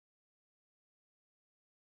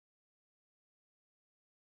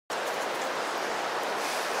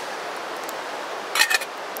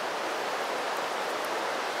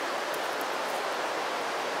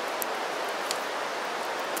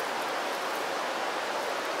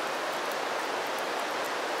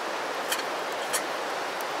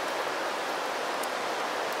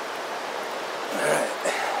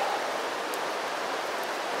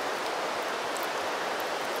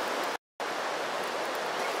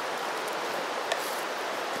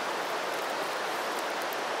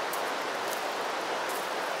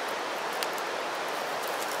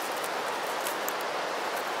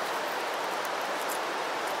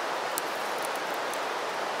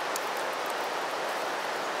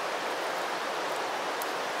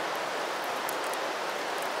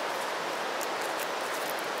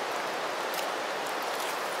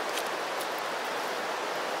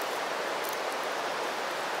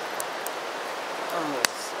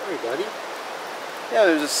buddy. Yeah,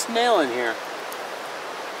 there's a snail in here. I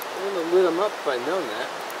wouldn't have lit him up if I'd known that.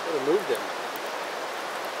 I would have moved him.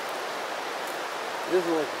 He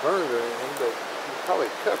doesn't look burned or anything, but he's probably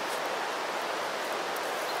cooked.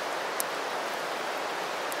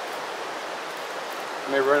 I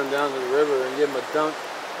may run him down to the river and give him a dunk.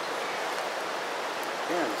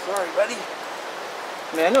 Yeah, I'm sorry, buddy.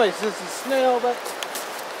 I mean, I know it's just a snail, but...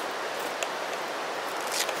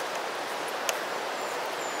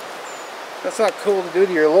 that's not cool to do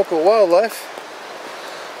to your local wildlife.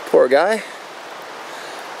 Poor guy.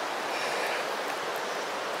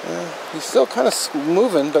 He's still kind of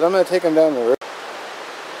moving, but I'm going to take him down the river.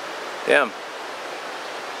 Damn.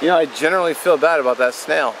 You know, I generally feel bad about that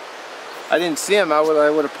snail. I didn't see him, I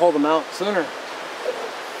would have pulled him out sooner.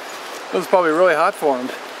 It was probably really hot for him.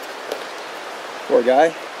 Poor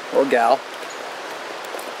guy, or gal.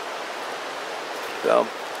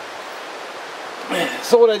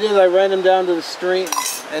 So what I did is I ran him down to the stream,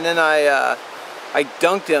 and then I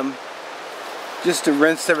dunked him just to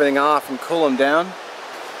rinse everything off and cool him down.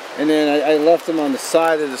 And then I left him on the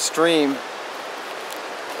side of the stream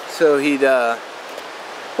so he'd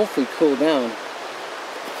hopefully cool down.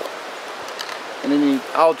 And then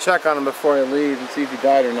I'll check on him before I leave and see if he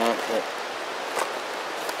died or not. But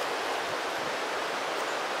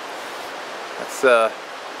that's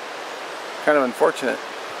kind of unfortunate. I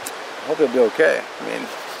hope he'll be okay. I mean,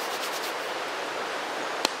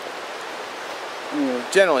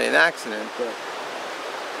 generally an accident, but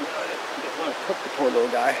you know, I didn't want to cook the poor little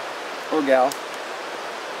guy or gal.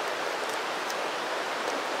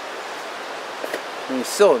 I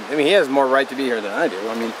mean, he has more right to be here than I do.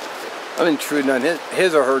 I mean, I'm intruding on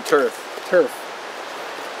his or her turf.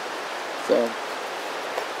 So,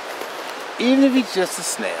 even if he's just a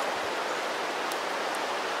snail.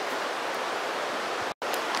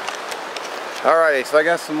 Alrighty, so I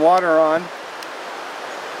got some water on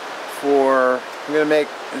I'm going to make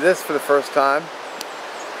this for the first time.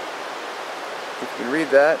 If you can read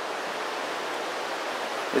that.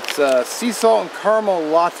 It's sea salt and caramel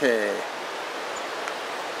latte.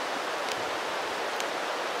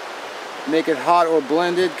 Make it hot or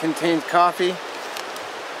blended, contains coffee.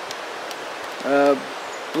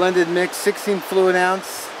 Blended mix, 16 fluid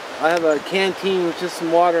ounce. I have a canteen with just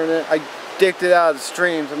some water in it. I dipped it out of the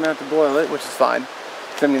stream, so I'm going to have to boil it, which is fine.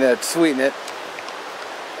 So I'm going to sweeten it.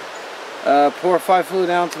 Pour 5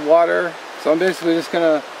 fluid ounce of water. So I'm basically just going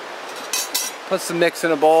to put some mix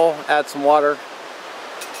in a bowl, add some water,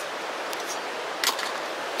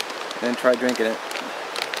 and then try drinking it.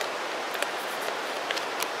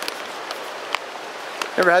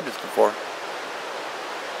 Never had this before.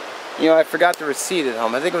 You know, I forgot the receipt at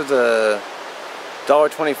home. I think it was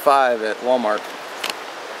 $1.25 at Walmart.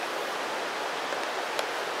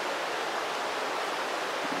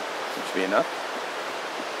 That should be enough.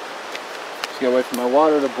 Just gotta wait for my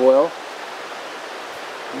water to boil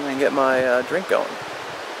and then get my drink going.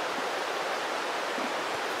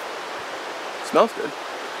 Smells good.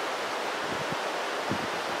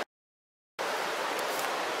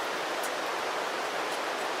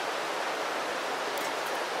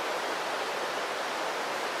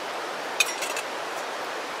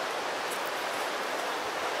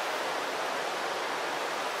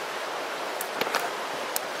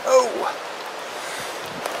 Oh!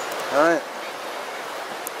 Alright.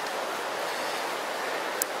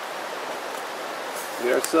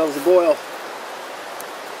 Get ourselves a boil.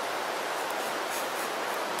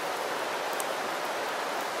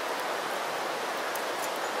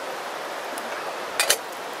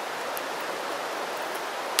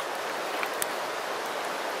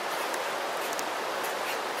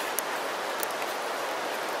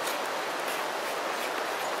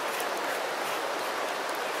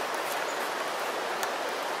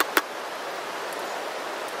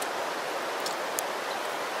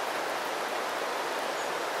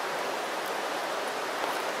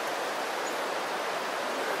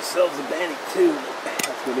 Ourselves a bannock too.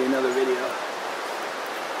 That's gonna be another video.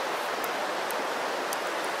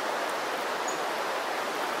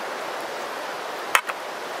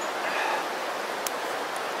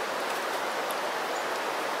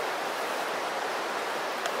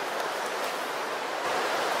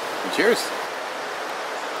 Cheers.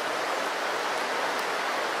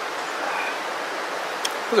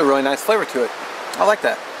 There's a really nice flavor to it. I like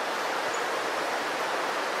that.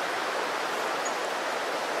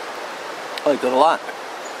 I like that a lot.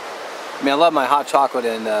 I mean, I love my hot chocolate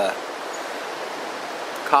and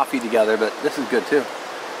coffee together, but this is good too.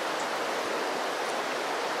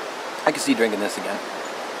 I can see drinking this again.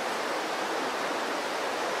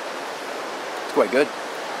 It's quite good.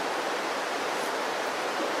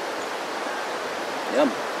 Yum.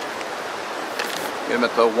 Get them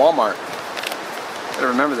at the Walmart. Gotta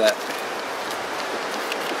remember that.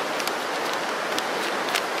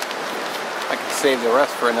 I can save the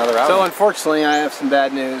rest for another hour. So unfortunately, I have some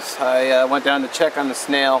bad news. I went down to check on the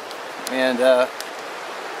snail, and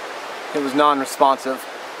it was non-responsive.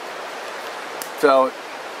 So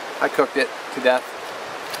I cooked it to death.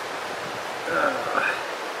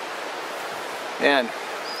 And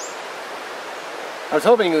I was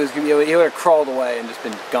hoping it was gonna be, he would have crawled away and just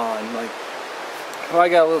been gone. Like, well, I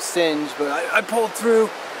got a little singe, but I pulled through.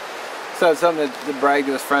 So it's something to brag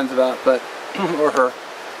to his friends about, but or her.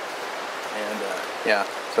 And yeah,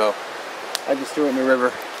 so I just threw it in the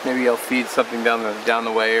river. Maybe I'll feed something down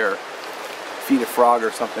the way, or feed a frog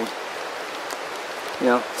or something. You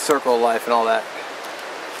know, circle of life and all that.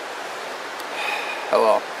 Oh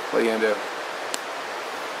well, what are you gonna do?